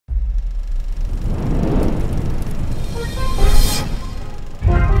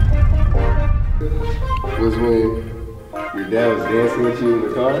dad was dancing with you in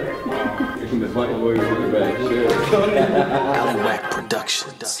the car? And the white boy was in the back. Whack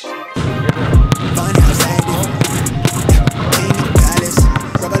Productions.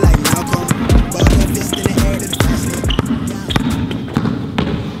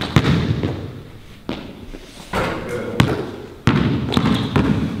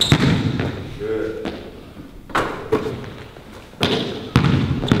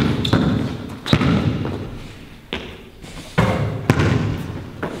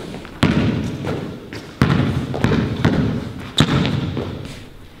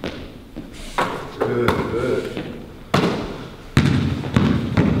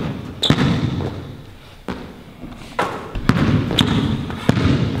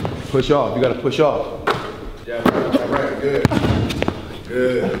 Push off, you gotta push off. Yeah, all right, good.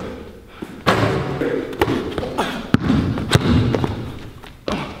 Good.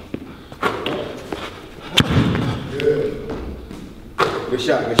 Good. Good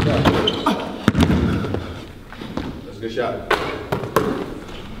shot, good shot. That's a good shot.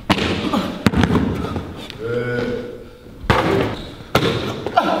 Good.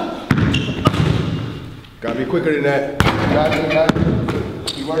 Gotta be quicker than that. Got it.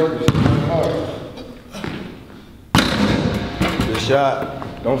 Keep working hard. Good shot.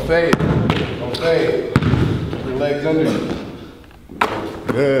 Don't fade. Don't fade. Put your legs under you.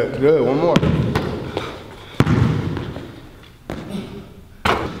 Good, good. One more.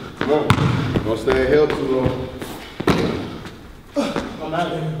 Come on. Don't stay held too long.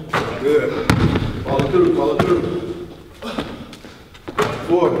 Good. Follow through, follow through.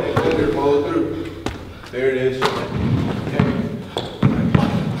 4. Follow through. There it is.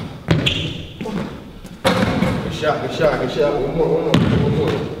 Good shot, good shot, good shot. One more.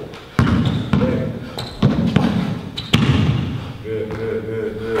 Good.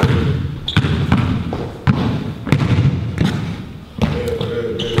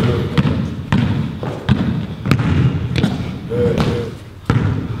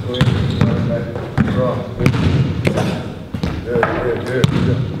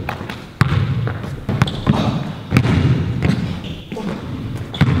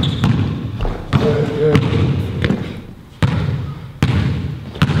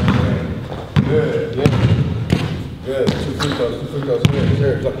 Good. 2 free throws.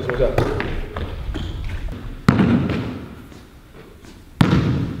 Here, tuck this one up.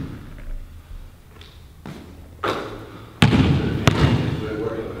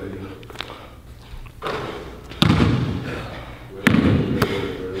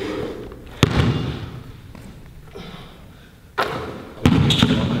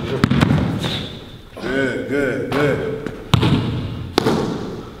 Good.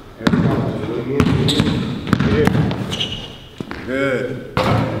 Good. I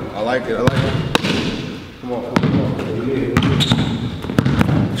like it. Come on.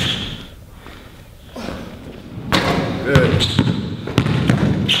 Good.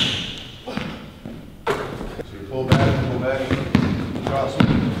 So you pull back. Cross.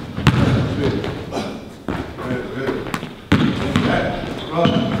 Good. Back.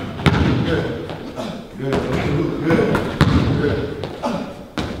 Up. Good.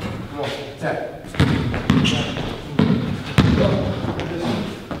 Come on, attack.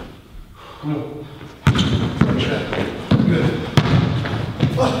 Come on. Good.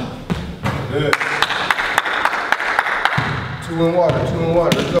 Good. 2 in water.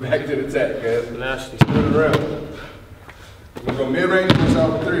 Let's go. Back to the attack, guys. Nasty. Spin it around. We're gonna go mid-range and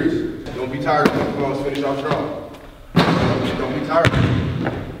out for 3s. Don't be tired. Come on, let's finish off strong. Don't be tired.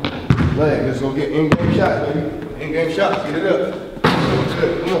 Let's go get in-game shots, baby. In-game shots. Get it up.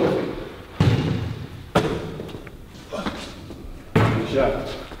 Good. Come on. Good shot.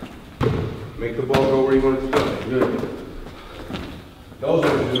 Make the ball go where you want it to go. Good. Those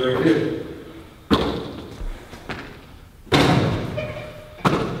are the right here.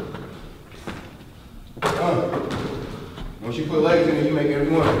 Once you put legs in it, you make every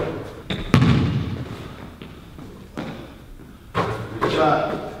one. Good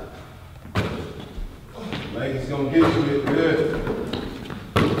shot. Legs is gonna get you it. Good.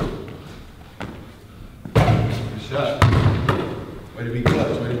 Good shot. Way to be clutch.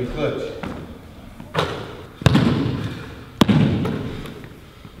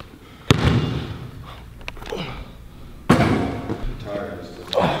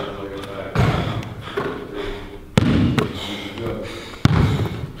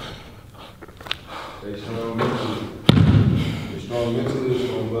 Stay strong mentally. Stay strong mentally,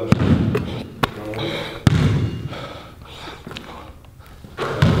 strong body.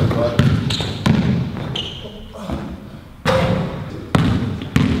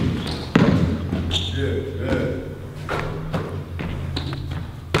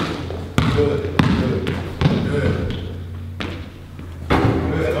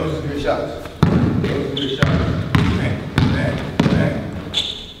 good shots. Those are good shots. Bang, bang, bang.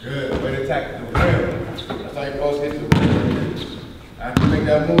 Good. Way to attack the rim. That's how you're supposed to get to the rim. After you make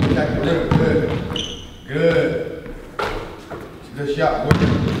that move, attack the rim. Good. Good. It's a good shot.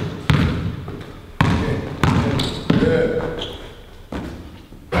 Good.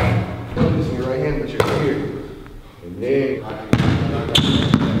 Using your right hand, but you're here. And then.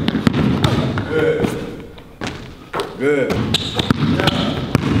 Good. Good.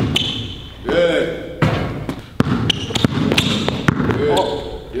 Good. Good.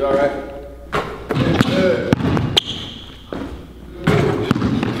 Oh, you all right? Good.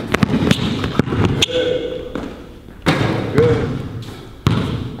 Good. Good.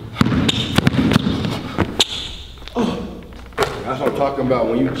 Oh, that's what I'm talking about.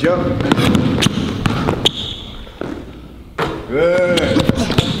 When you jump. Good.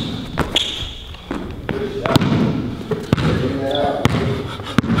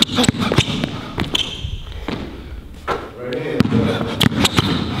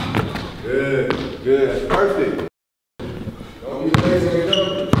 Good, good, perfect. Don't be lazy and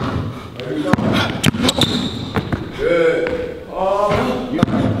jumping. There you go. Good. Oh, good.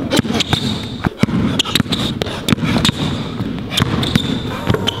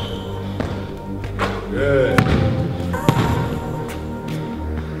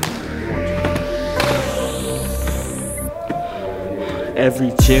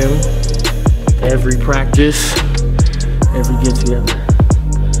 Every gym, every practice, every get together.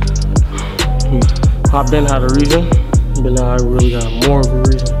 I been had a reason, but now I really got more of a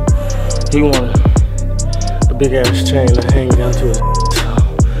reason. He wanted a big ass chain to hang down to his so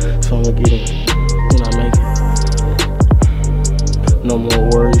I'm gonna get him when I make it. No more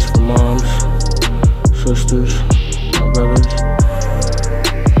worries for moms, sisters, my brothers.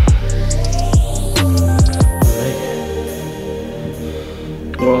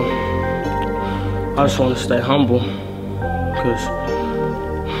 Well, I just want to stay humble, because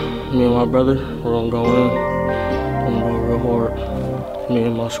me and my brother, we're gonna go in. I'm gonna go real hard. Me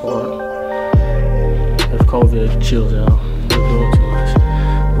and my squad. If COVID chills out, we're doing too much.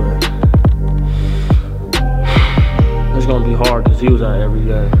 But it's gonna be hard because he was out every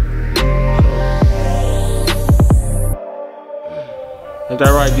day. Ain't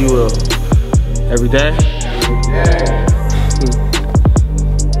that right, D-Will? Every day? Yeah.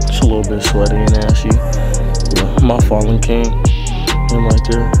 It's a little bit sweaty and ashy. Yeah, my fallen king. Him right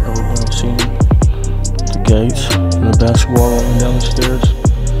there, everybody seen him. The gates, and the basketball rolling down the stairs.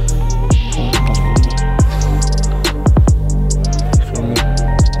 Feel me?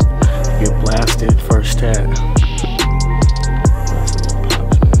 Get blasted, first tat.